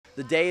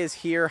The day is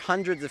here.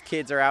 Hundreds of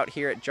kids are out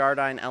here at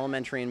Jardine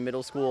Elementary and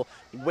Middle School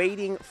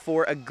waiting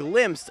for a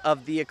glimpse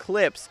of the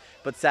eclipse.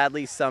 But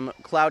sadly, some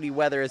cloudy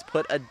weather has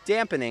put a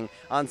dampening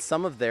on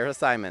some of their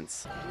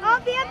assignments. I'll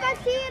be able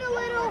to see it a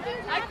little.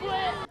 I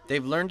quit.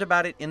 They've learned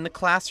about it in the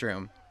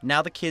classroom.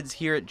 Now the kids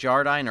here at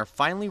Jardine are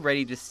finally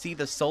ready to see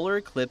the solar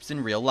eclipse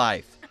in real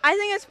life. I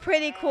think it's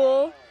pretty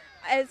cool.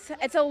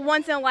 It's a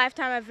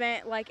once-in-a-lifetime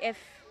event,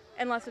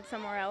 unless it's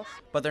somewhere else.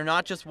 But they're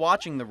not just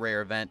watching the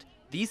rare event.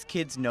 These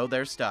kids know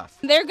their stuff.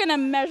 They're going to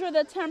measure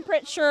the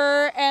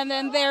temperature, and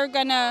then they're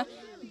going to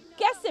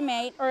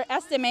guesstimate or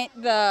estimate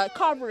the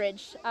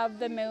coverage of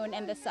the moon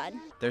and the sun.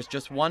 There's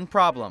just one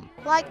problem.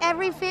 Like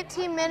every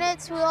 15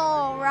 minutes,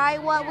 we'll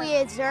write what we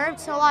observed.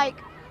 So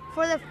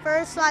for the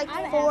first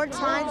 4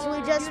 times,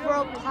 we just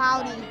wrote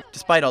cloudy.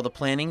 Despite all the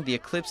planning, the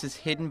eclipse is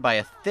hidden by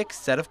a thick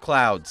set of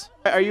clouds.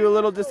 Are you a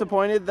little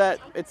disappointed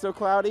that it's so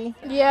cloudy?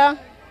 Yeah,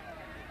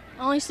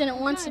 I only seen it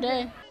once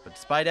today. But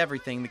despite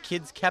everything, the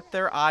kids kept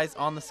their eyes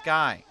on the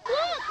sky. Look,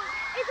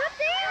 it's up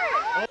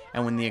there.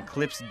 And when the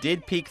eclipse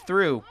did peek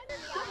through,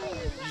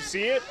 Did you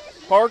see it,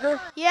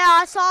 Parker? Yeah,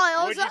 I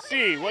saw it.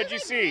 What'd you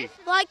see?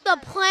 Like the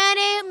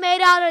planet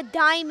made out of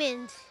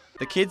diamonds.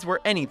 the kids were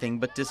anything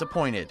but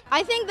disappointed.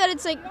 I think that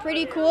it's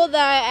pretty cool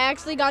that I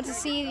actually got to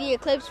see the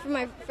eclipse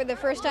for the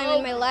first time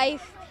in my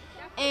life.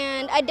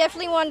 And I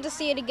definitely wanted to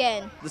see it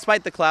again.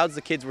 Despite the clouds,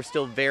 the kids were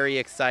still very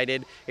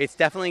excited. It's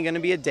definitely going to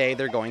be a day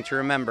they're going to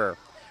remember.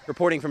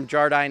 Reporting from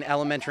Jardine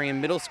Elementary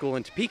and Middle School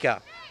in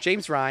Topeka,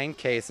 James Ryan,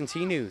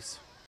 KSNT News.